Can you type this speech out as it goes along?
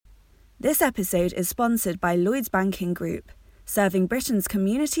This episode is sponsored by Lloyds Banking Group, serving Britain's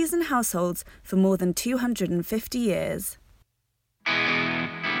communities and households for more than 250 years.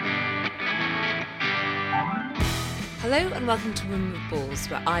 Hello and welcome to Women with Balls,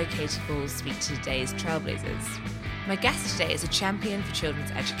 where I, Katie Balls, speak to today's trailblazers. My guest today is a champion for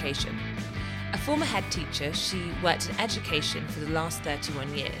children's education. A former head teacher, she worked in education for the last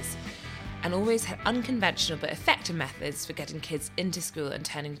 31 years and always had unconventional but effective methods for getting kids into school and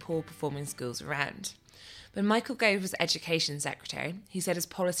turning poor performing schools around. When Michael Gove was Education Secretary, he said his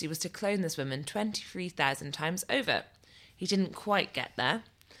policy was to clone this woman 23,000 times over. He didn't quite get there.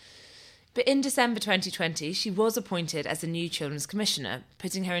 But in December 2020, she was appointed as the new Children's Commissioner,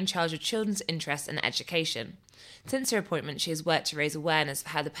 putting her in charge of children's interests and education. Since her appointment, she has worked to raise awareness of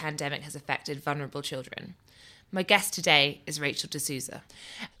how the pandemic has affected vulnerable children. My guest today is Rachel de Souza.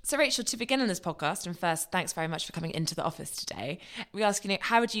 So Rachel, to begin on this podcast, and first, thanks very much for coming into the office today. We ask,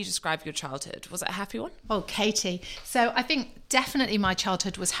 how would you describe your childhood? Was it a happy one? Oh, Katie. So I think definitely my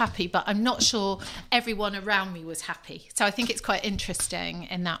childhood was happy, but I'm not sure everyone around me was happy. So I think it's quite interesting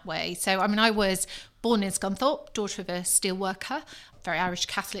in that way. So, I was born in Scunthorpe, daughter of a steelworker, very Irish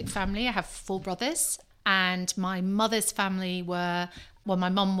Catholic family. I have 4 brothers, and my mother's family my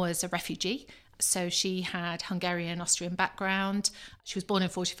mum was a refugee. So she had Hungarian, Austrian background. She was born in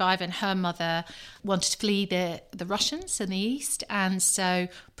 1945, and her mother wanted to flee the Russians in the east, and so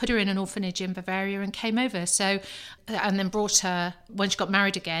put her in an orphanage in Bavaria and came over. So, and then brought her, when she got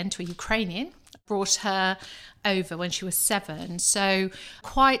married again to a Ukrainian, brought her over when she was 7. So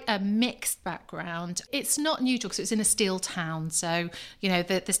quite a mixed background. It's not unusual because it was in a steel town. So, the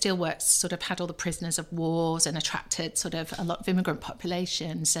steelworks sort of had all the prisoners of wars and attracted sort of a lot of immigrant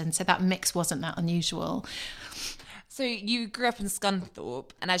populations. And so that mix wasn't that unusual. So you grew up in Scunthorpe,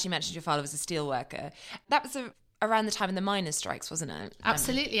 and as you mentioned, your father was a steelworker. That was around the time of the miners' strikes, wasn't it?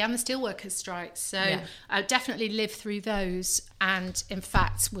 Absolutely, and the steelworkers' strikes. So I definitely lived through those, and in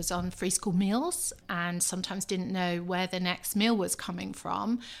fact was on free school meals and sometimes didn't know where the next meal was coming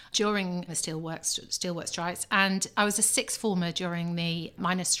from during the steelwork strikes. And I was a sixth former during the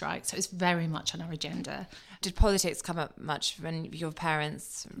miners' strike, so it was very much on our agenda. Did politics come up much when your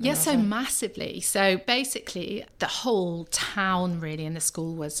parents? Yes, so massively. So basically, the whole town really in the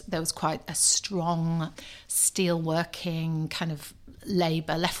school there was quite a strong steel-working kind of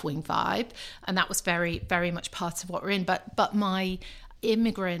Labour left-wing vibe, and that was very, very much part of what we're in. But my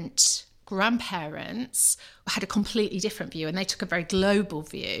immigrant grandparents had a completely different view, and they took a very global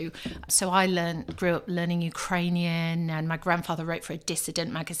view. So I grew up learning Ukrainian, and my grandfather wrote for a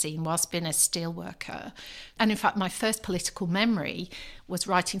dissident magazine whilst being a steelworker. And in fact, my first political memory was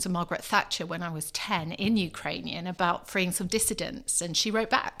writing to Margaret Thatcher when I was 10 in Ukrainian about freeing some dissidents, and she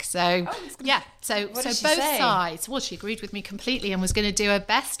wrote back. So so both sides. Well, she agreed with me completely and was going to do her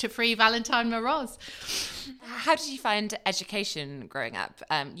best to free Valentine Moroz. How did you find education growing up?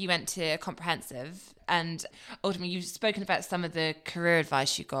 You went to comprehensive, and ultimately you've spoken about some of the career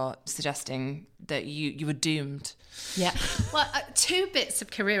advice you got suggesting that you were doomed. Yeah, well, 2 bits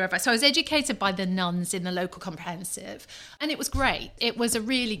of career advice. So I was educated by the nuns in the local comprehensive, and it was great. It was a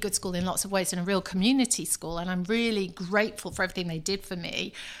really good school in lots of ways and a real community school, and I'm really grateful for everything they did for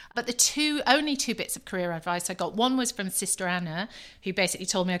me. But the only two bits of career advice I got, one was from Sister Anna, who basically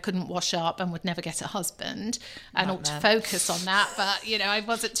told me I couldn't wash up and would never get a husband and ought to focus on that. But, I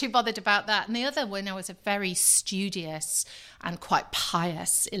wasn't too bothered about that. And the other, when I was a very studious and quite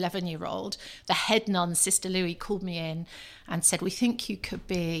pious 11-year-old, the head nun, Sister Louis, called me in and said, "We think you could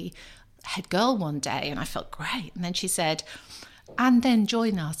be head girl one day." And I felt great. And then she said, "And then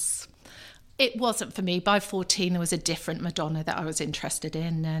join us." It wasn't for me. By 14, there was a different Madonna that I was interested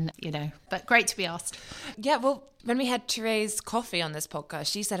in, and, but great to be asked. Yeah, well, when we had Therese Coffey on this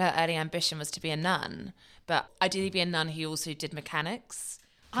podcast, she said her early ambition was to be a nun, but ideally be a nun who also did mechanics.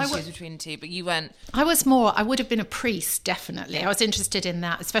 She was between the two, but you weren't. I would have been a priest, definitely. Yeah. I was interested in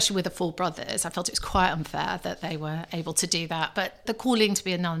that, especially with the 4 brothers. I felt it was quite unfair that they were able to do that, but the calling to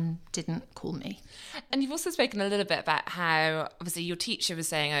be a nun didn't call me. And you've also spoken a little bit about how, obviously, your teacher was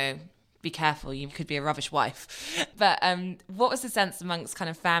saying, be careful, you could be a rubbish wife. But what was the sense amongst kind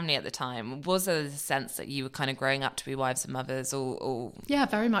of family at the time? Was there a sense that you were kind of growing up to be wives and mothers or... Yeah,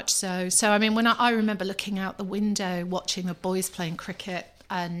 very much so. So, when I remember looking out the window, watching the boys playing cricket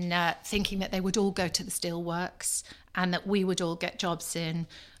and thinking that they would all go to the steelworks and that we would all get jobs in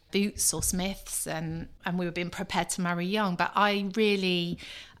Boots or Smiths, and we were being prepared to marry young. But I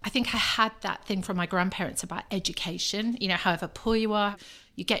think I had that thing from my grandparents about education. However poor you are,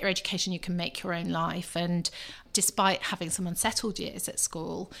 you get your education, you can make your own life. And despite having some unsettled years at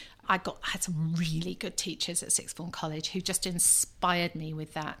school, had some really good teachers at sixth form college who just inspired me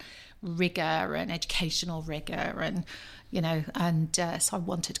with that rigour and educational rigour, and so I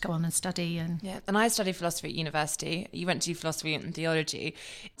wanted to go on and study. And I studied philosophy at university. You went to do philosophy and theology.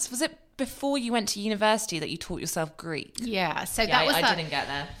 So was it before you went to university that you taught yourself Greek? Yeah, so that was I didn't get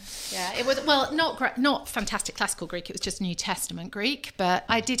there. Yeah, it was, well, not fantastic classical Greek, it was just New Testament Greek, but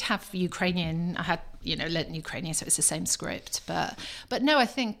I did have Ukrainian. I had, learnt Ukrainian, so it's the same script. But no, I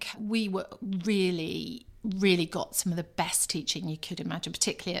think we were really got some of the best teaching you could imagine,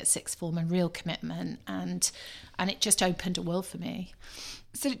 particularly at sixth form, and real commitment, and it just opened a world for me.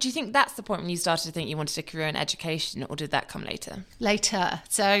 So do you think that's the point when you started to think you wanted a career in education, or did that come later? Later.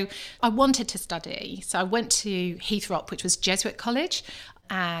 So I wanted to study. So I went to Heathrow, which was Jesuit college,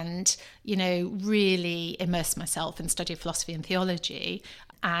 and, really immersed myself and studied philosophy and theology.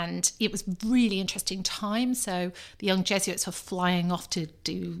 And it was really interesting time. So the young Jesuits were flying off to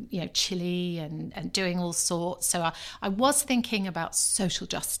do, Chile and doing all sorts. So I was thinking about social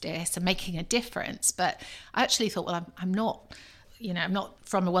justice and making a difference. But I actually thought, well, I'm not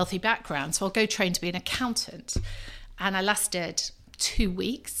from a wealthy background, so I'll go train to be an accountant. And I lasted 2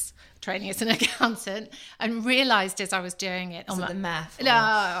 weeks training as an accountant, and realised as I was doing it... the math?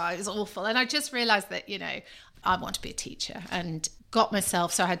 No, it was awful. And I just realised that, I want to be a teacher, and got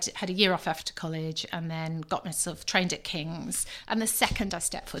myself... So I had a year off after college, and then got myself trained at King's. And the second I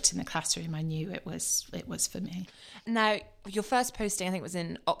stepped foot in the classroom, I knew it was for me. Now, your first posting, I think, was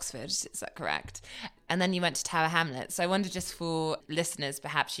in Oxford, is that correct? And then you went to Tower Hamlets. So I wonder, just for listeners,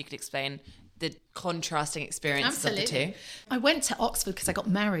 perhaps you could explain the contrasting experiences of the two. I went to Oxford because I got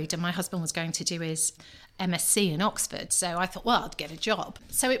married, and my husband was going to do his MSc in Oxford. So I thought, well, I'd get a job.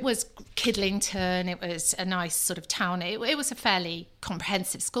 So it was Kidlington. It was a nice sort of town. It was a fairly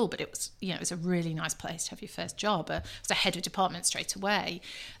comprehensive school, but it was a really nice place to have your first job. I was a head of department straight away.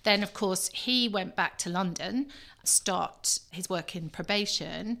 Then, of course, he went back to London, start his work in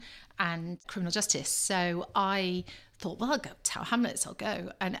probation and criminal justice. So I thought, well, I'll go to Tower Hamlets, I'll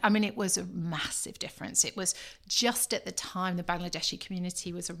go. And I mean, it was a massive difference. It was just at the time the Bangladeshi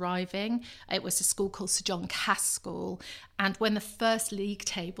community was arriving. It was a school called Sir John Cass School. And when the first league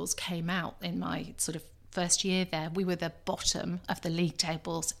tables came out in my sort of first year there, we were the bottom of the league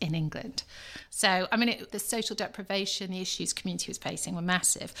tables in England. So, I mean, the social deprivation, the issues community was facing were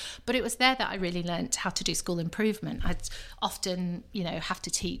massive. But it was there that I really learnt how to do school improvement. I'd often, have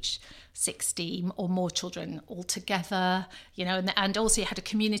to teach 60 or more children all together, and also you had a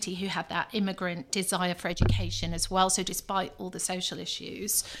community who had that immigrant desire for education as well. So despite all the social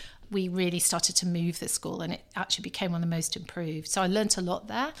issues, we really started to move the school, and it actually became one of the most improved. So I learnt a lot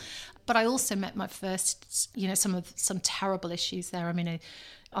there. But I also met my first, some terrible issues there. I mean,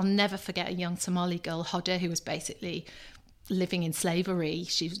 I'll never forget a young Somali girl, Hoda, who was basically living in slavery.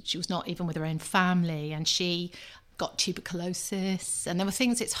 She was not even with her own family, and she got tuberculosis, and there were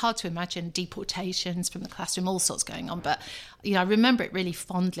things, it's hard to imagine, deportations from the classroom, all sorts going on. But I remember it really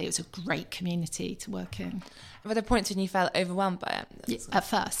fondly. It was a great community to work in. Were there points when you felt overwhelmed by it? Yeah, at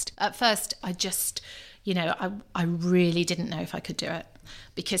first I just I really didn't know if I could do it,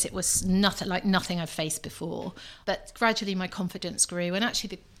 because it was nothing I've faced before. But gradually my confidence grew, and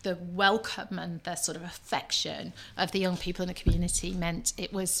actually the welcome and the sort of affection of the young people in the community meant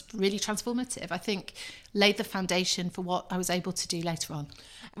it was really transformative. I think laid the foundation for what I was able to do later on.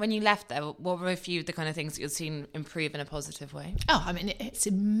 When you left there, what were a few of the kind of things that you'd seen improve in a positive way? Oh, I mean, it's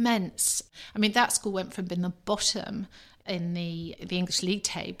immense. I mean, that school went from being the bottom in the English league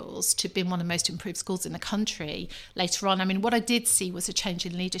tables to being one of the most improved schools in the country later on. I mean, what I did see was a change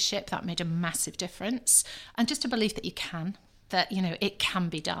in leadership that made a massive difference, and just a belief that you can, that, it can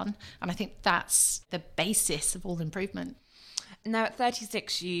be done. And I think that's the basis of all improvement. Now, at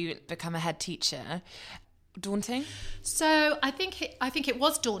 36, you become a head teacher. Daunting? So I think it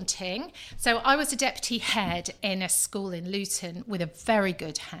was daunting. So I was a deputy head in a school in Luton with a very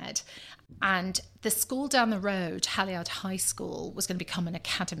good head. And the school down the road, Halliard High School, was going to become an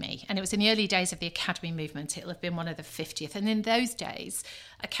academy. And it was in the early days of the academy movement. It'll have been one of the 50th. And in those days,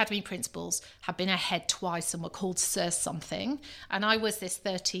 academy principals had been ahead twice and were called Sir something. And I was this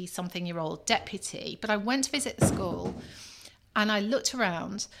 30-something-year-old deputy. But I went to visit the school, and I looked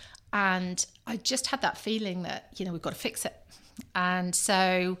around, and I just had that feeling that, we've got to fix it. And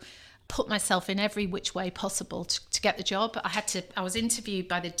so put myself in every which way possible to get the job. I was interviewed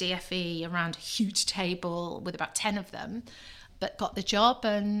by the DFE around a huge table with about 10 of them, but got the job.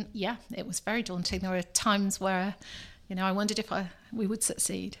 And yeah, it was very daunting. There were times where, I wondered if we would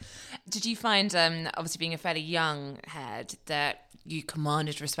succeed. Did you find, obviously being a fairly young head, that you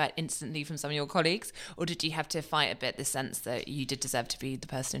commanded respect instantly from some of your colleagues, or did you have to fight a bit the sense that you did deserve to be the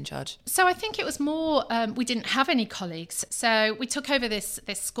person in charge? So I think it was more, we didn't have any colleagues. So we took over this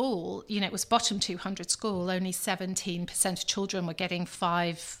school, it was bottom 200 school, only 17% of children were getting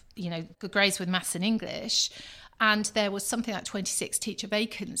 5, good grades with maths and English. And there was something like 26 teacher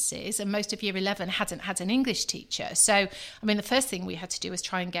vacancies, and most of year 11 hadn't had an English teacher. So, the first thing we had to do was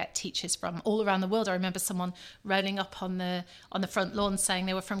try and get teachers from all around the world. I remember someone rolling up on the front lawn saying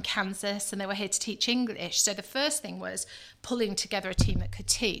they were from Kansas and they were here to teach English. So the first thing was pulling together a team that could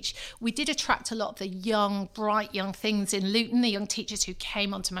teach. We did attract a lot of the young, bright young things in Luton, the young teachers who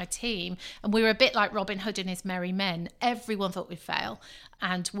came onto my team. And we were a bit like Robin Hood and his merry men. Everyone thought we'd fail,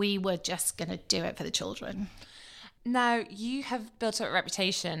 and we were just going to do it for the children. Now, you have built up a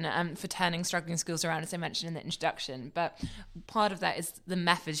reputation for turning struggling schools around, as I mentioned in the introduction, but part of that is the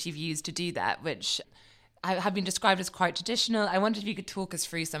methods you've used to do that, which have been described as quite traditional. I wondered if you could talk us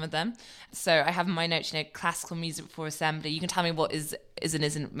through some of them. So I have in my notes, classical music before assembly. You can tell me what is and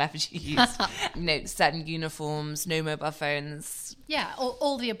isn't method you use. Certain uniforms, no mobile phones. Yeah,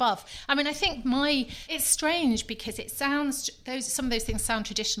 all the above. I think it's strange because some of those things sound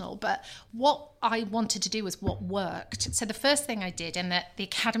traditional, but what I wanted to do was what worked. So the first thing I did, and that the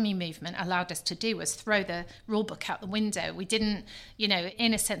academy movement allowed us to do, was throw the rule book out the window. We didn't,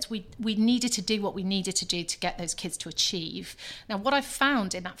 in a sense, we needed to do what we needed to do to get those kids to achieve. Now, what I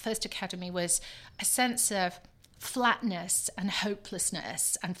found in that first academy was a sense of flatness and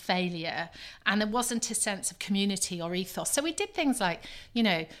hopelessness and failure, and there wasn't a sense of community or ethos. So we did things like,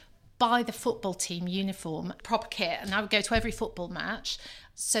 buy the football team uniform, proper kit, and I would go to every football match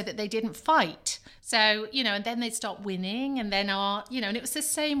so that they didn't fight. So, and then they'd start winning, and then and it was the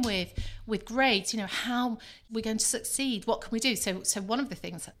same with grades, how we're going to succeed, what can we do? So one of the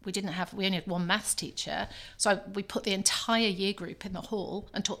things that we only had one maths teacher, so we put the entire year group in the hall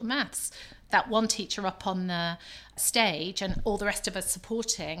and taught them maths. That one teacher up on the stage and all the rest of us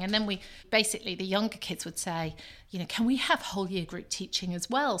supporting. And then the younger kids would say, can we have whole year group teaching as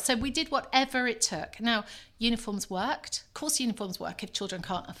well? So we did whatever it took. Now, uniforms worked. Of course, uniforms work if children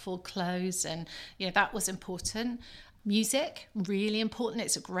can't afford clothes, and, that was important. Music, really important.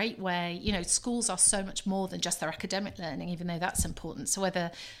 It's a great way. Schools are so much more than just their academic learning, even though that's important. So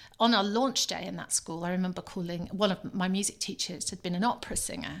whether on our launch day in that school, I remember calling one of my music teachers had been an opera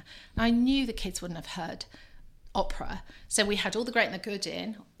singer. And I knew the kids wouldn't have heard opera. So we had all the great and the good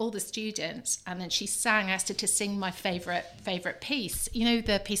in, all the students, and then she asked her to sing my favourite piece,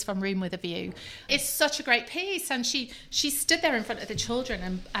 the piece from Room with a View. It's such a great piece, and she stood there in front of the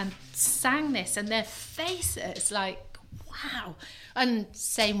children and sang this, and their faces like, wow. And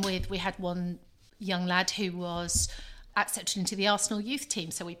same we had one young lad who was accepted into the Arsenal youth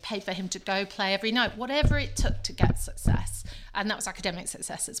team, so we paid for him to go play every night, whatever it took to get success, and that was academic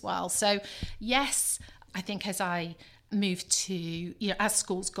success as well. So yes, I think as I moved to, as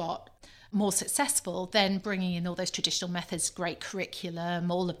schools got more successful, then bringing in all those traditional methods, great curriculum,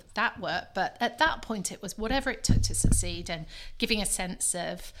 all of that work. But at that point, it was whatever it took to succeed, and giving a sense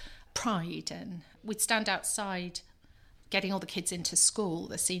of pride. And we'd stand outside getting all the kids into school,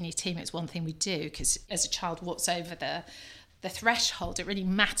 the senior team. It's one thing we do, because as a child walks over the threshold, it really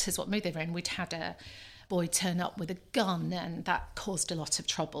matters what mood they're in. We'd had a boy turn up with a gun, and that caused a lot of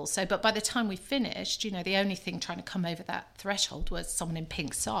trouble. But by the time we finished, the only thing trying to come over that threshold was someone in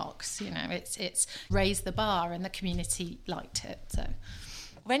pink socks. It's raised the bar, and the community liked it. So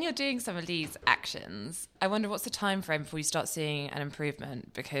when you're doing some of these actions, I wonder what's the time frame before you start seeing an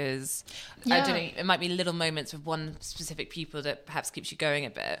improvement? Because I don't know, it might be little moments with one specific people that perhaps keeps you going a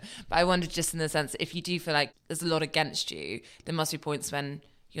bit. But I wonder, just in the sense that if you do feel like there's a lot against you, there must be points when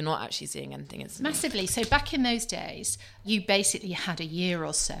you're not actually seeing anything. Massively. So back in those days, you basically had a year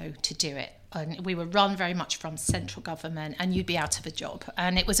or so to do it. And we were run very much from central government, and you'd be out of a job.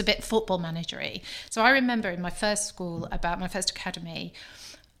 And it was a bit football managery. So I remember in my first school, about my first academy,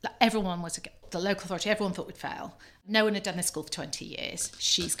 everyone was, the local authority, everyone thought we'd fail. No one had done this school for 20 years.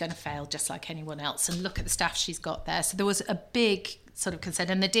 She's going to fail just like anyone else. And look at the staff she's got there. So there was a big sort of concern,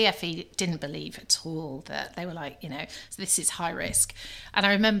 and the DfE didn't believe at all that. They were like, so this is high risk. And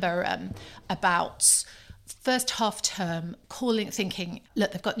I remember about first half term thinking,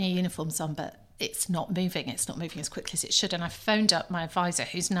 look, they've got new uniforms on, but it's not moving as quickly as it should. And I phoned up my advisor,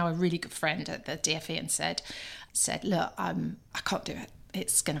 who's now a really good friend at the DfE, and said, look, I can't do it.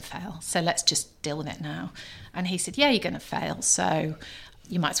 It's going to fail. So let's just deal with it now. And he said, yeah, you're going to fail. So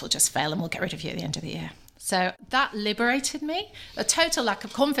you might as well just fail, and we'll get rid of you at the end of the year. So that liberated me. A total lack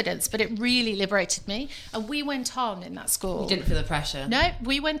of confidence, but it really liberated me. And we went on in that school. You didn't feel the pressure? No,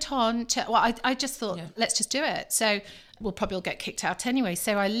 we went on to, well, I just thought, let's just do it. So we'll probably all get kicked out anyway.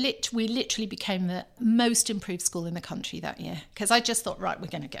 So we literally became the most improved school in the country that year, because I just thought, right, we're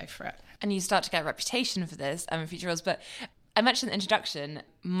going to go for it. And you start to get a reputation for this in future roles. But I mentioned in the introduction,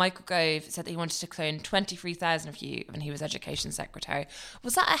 Michael Gove said that he wanted to clone 23,000 of you when he was Education Secretary.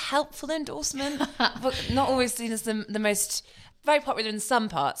 Was that a helpful endorsement? But not always seen as the most... Very popular in some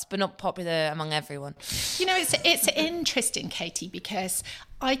parts, but not popular among everyone. You know, it's interesting, Katie, because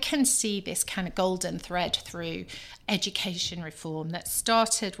I can see this kind of golden thread through education reform that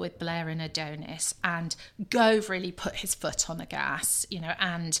started with Blair and Adonis, and Gove really put his foot on the gas, you know,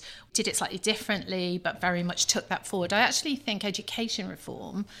 and did it slightly differently, but very much took that forward. I actually think education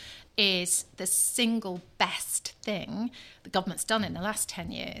reform is the single best thing the government's done in the last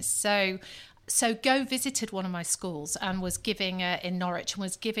 10 years. So Gove visited one of my schools and was giving in Norwich and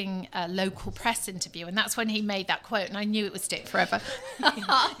was giving a local press interview, and that's when he made that quote, and I knew it would stick forever. I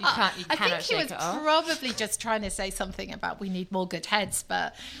think he was probably just trying to say something about we need more good heads,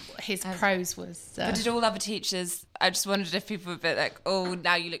 but his prose was... But did all other teachers... I just wondered if people were a bit like, oh,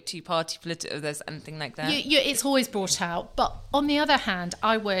 now you look too party political, there's anything like that. It's always brought out, but on the other hand,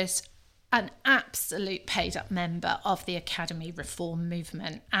 I was an absolute paid-up member of the academy reform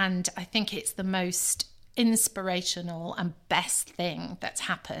movement, and I think it's the most inspirational and best thing that's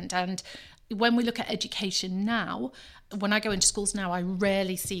happened. And when we look at education now, when I go into schools now, I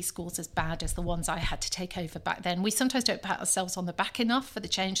rarely see schools as bad as the ones I had to take over back then. We sometimes don't pat ourselves on the back enough for the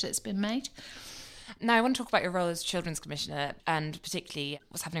change that's been made. Now, I want to talk about your role as Children's Commissioner and particularly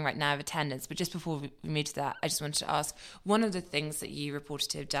what's happening right now with attendance. But just before we move to that, I just wanted to ask, one of the things that you reported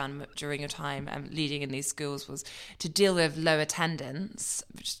to have done during your time leading in these schools was to deal with low attendance,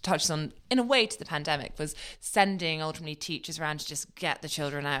 which touches on, in a way, to the pandemic, was sending ultimately teachers around to just get the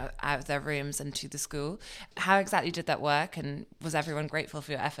children out of their rooms and to the school. How exactly did that work, and was everyone grateful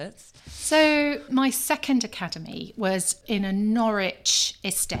for your efforts? So my second academy was in a Norwich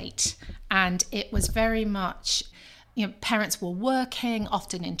estate, and it was very much, you know, parents were working,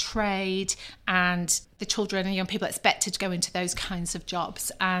 often in trade, and the children and young people expected to go into those kinds of jobs.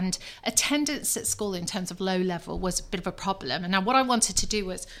 And attendance at school in terms of low level was a bit of a problem. And now what I wanted to do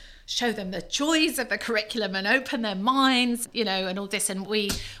was show them the joys of the curriculum and open their minds, you know, and all this. And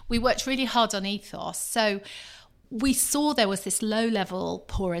we worked really hard on ethos. So we saw there was this low level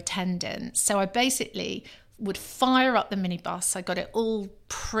poor attendance. So I basically would fire up the minibus. I got it all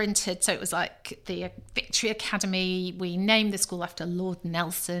printed. So it was like the Victory Academy. We named the school after Lord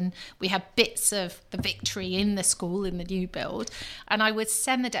Nelson. We had bits of the Victory in the school in the new build. And I would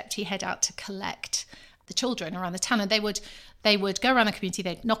send the deputy head out to collect the children around the town. And they would go around the community,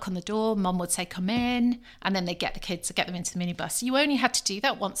 they'd knock on the door, mum would say, come in, and then they'd get the kids to get them into the minibus. You only had to do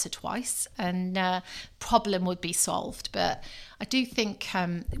that once or twice, and problem would be solved. But I do think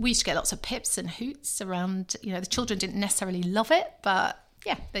we used to get lots of pips and hoots around, you know, the children didn't necessarily love it, but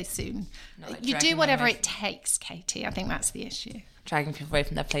yeah, they soon... You do whatever it takes, Katie. I think that's the issue. Dragging people away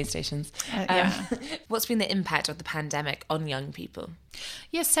from their PlayStations. Yeah. What's been the impact of the pandemic on young people?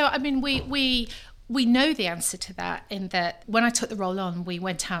 Yes, so I mean, we know the answer to that, in that when I took the role on, we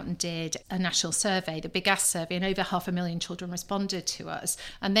went out and did a national survey, the Big Ask survey, and over 500,000 children responded to us.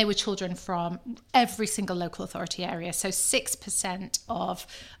 And they were children from every single local authority area. So 6% of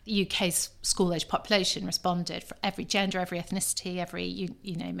the UK's school-age population responded, for every gender, every ethnicity, every,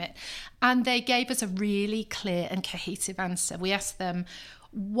 you name it. And they gave us a really clear and cohesive answer. We asked them,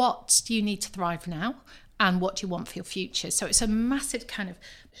 what do you need to thrive now? And what do you want for your future? So it's a massive kind of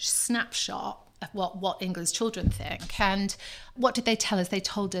snapshot of what England's children think. And what did they tell us? They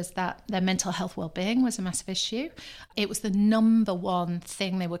told us that their mental health well-being was a massive issue. It was the number one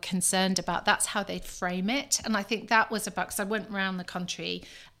thing they were concerned about. That's how they'd frame it. And I think that was about, because I went around the country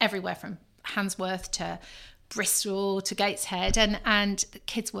everywhere from Handsworth to Bristol to Gateshead, and the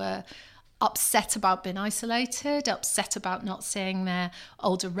kids were upset about being isolated, upset about not seeing their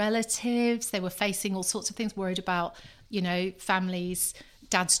older relatives. They were facing all sorts of things, worried about, you know, families,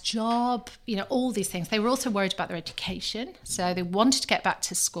 dad's job, you know, all these things. They were also worried about their education. So they wanted to get back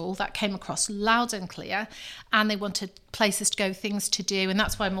to school. That came across loud and clear. And they wanted places to go, things to do. And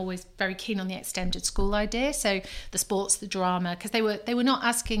that's why I'm always very keen on the extended school idea. So the sports, the drama, because they were not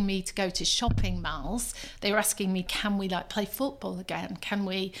asking me to go to shopping malls. They were asking me, can we like play football again? Can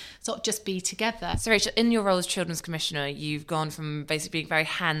we sort of just be together? So Rachel, in your role as Children's Commissioner, you've gone from basically being very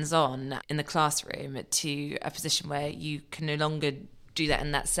hands-on in the classroom to a position where you can no longer do that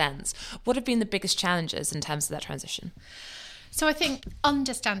in that sense. What have been the biggest challenges in terms of that transition? So I think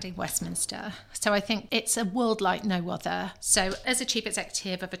understanding Westminster. So I think it's a world like no other. So as a chief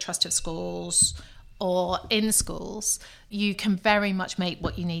executive of a trust of schools or in schools, you can very much make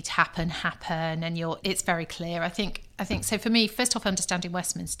what you need to happen, and it's very clear. I think so for me, first off, understanding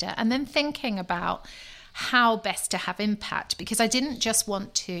Westminster, and then thinking about how best to have impact, because I didn't just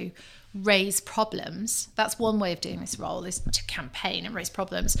want to raise problems. That's one way of doing this role, is to campaign and raise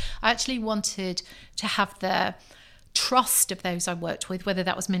problems. I actually wanted to have the trust of those I worked with, whether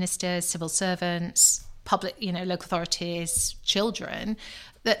that was ministers, civil servants, public, local authorities, children,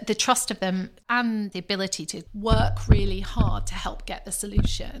 the trust of them and the ability to work really hard to help get the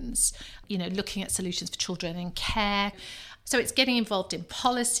solutions, looking at solutions for children in care. So it's getting involved in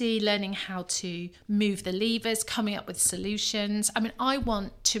policy, learning how to move the levers, coming up with solutions. I mean, I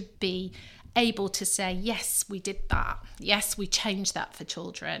want to be able to say, yes, we did that. Yes, we changed that for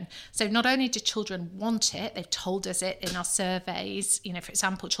children. So not only do children want it, they've told us it in our surveys. For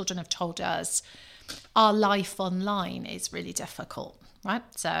example, children have told us our life online is really difficult, right?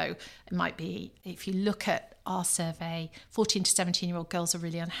 So it might be, if you look at our survey, 14 to 17-year-old girls are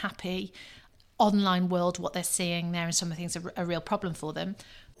really unhappy. Online world, what they're seeing there, and some of the things are a real problem for them.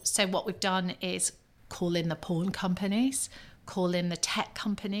 So what we've done is call in the porn companies, call in the tech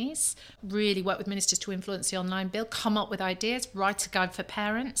companies, really work with ministers to influence the online bill, come up with ideas, write a guide for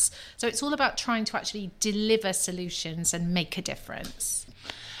parents. So it's all about trying to actually deliver solutions and make a difference.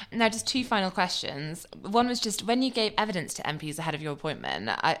 Now, just two final questions. One was just, when you gave evidence to MPs ahead of your appointment,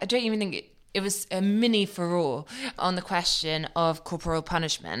 I don't even think it was a mini furore on the question of corporal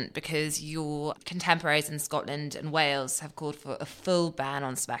punishment, because your contemporaries in Scotland and Wales have called for a full ban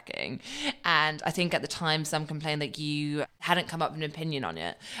on smacking. And I think at the time some complained that you hadn't come up with an opinion on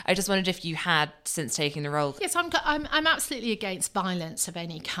it. I just wondered if you had since taking the role. Yes, I'm absolutely against violence of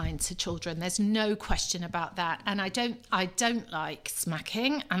any kind to children. There's no question about that. And I don't like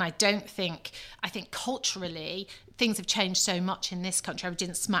smacking, and I think culturally things have changed so much in this country. I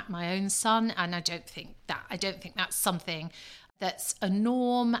didn't smack my own son, and I don't think that's something that's a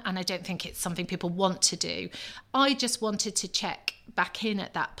norm, and I don't think it's something people want to do. I just wanted to check back in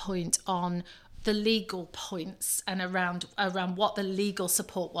at that point on the legal points and around what the legal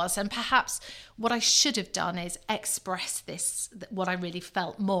support was. And perhaps what I should have done is express what I really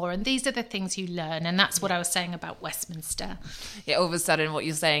felt more. And these are the things you learn. And that's what I was saying about Westminster. Yeah, all of a sudden what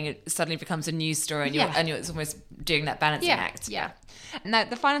you're saying, it suddenly becomes a news story, and you're it's almost doing that balancing act. Yeah. Now,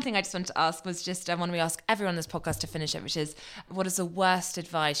 the final thing I just wanted to ask was just when we ask everyone on this podcast to finish it, which is, what is the worst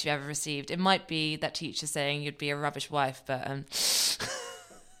advice you've ever received? It might be that teacher saying you'd be a rubbish wife, but...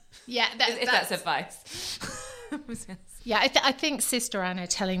 Yeah, that's advice. Yeah, I think Sister Anna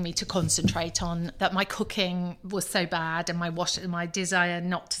telling me to concentrate on that my cooking was so bad, and my desire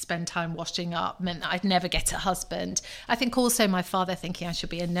not to spend time washing up meant that I'd never get a husband. I think also my father thinking I should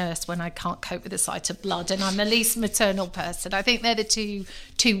be a nurse when I can't cope with the sight of blood, and I'm the least maternal person. I think they're the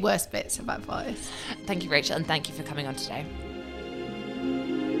two worst bits of advice. Thank you, Rachel, and thank you for coming on today.